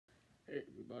Hey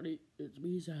everybody, it's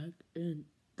me Zach, and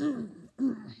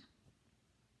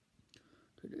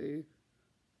today,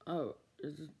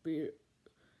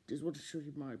 just want to show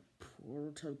you my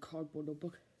prototype cardboard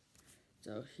notebook.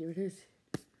 So here it is,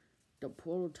 the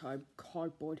prototype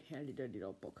cardboard handy dandy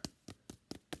notebook.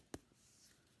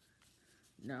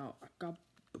 Now I got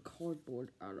the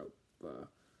cardboard out of a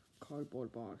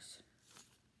cardboard box,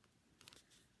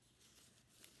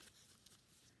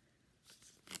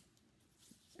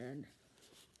 and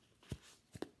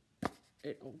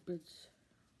it opens.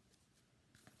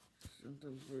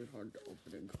 Sometimes very hard to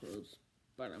open and close,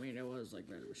 but I mean it was like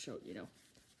ready to show, you know.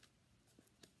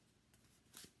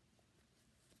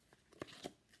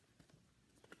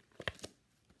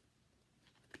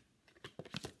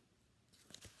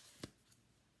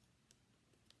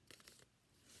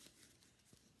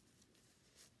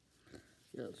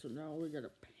 Yeah, so now we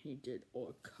gotta paint it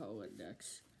or color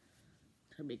next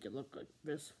to make it look like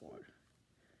this one,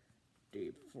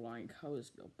 the Flying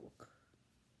Colors notebook.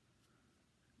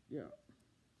 Yeah,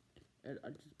 and I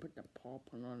just put the paw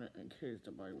print on it in case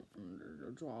somebody wanted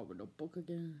to draw with a book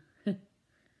again. And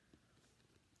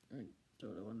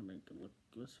so I want to make it look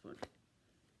this one.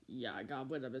 Yeah, I got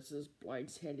rid of Mrs.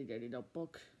 Blank's handy dandy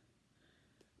notebook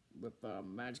with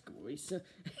magic eraser.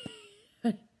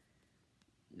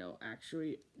 No,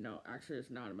 actually, it's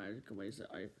not a magic eraser.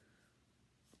 I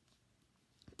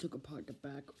took apart the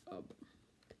back of.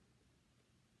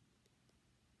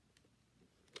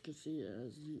 You can see it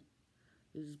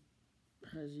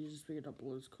has you just pick it up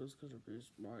loose because of this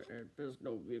smart, and there's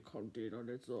no vehicle date on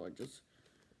it, so I just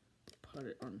put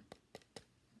it on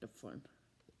the front.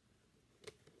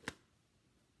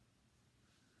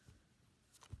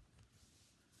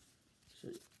 So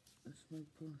that's my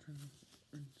prototype,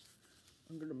 and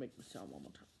I'm gonna make the sound one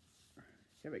more time.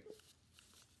 Here we go.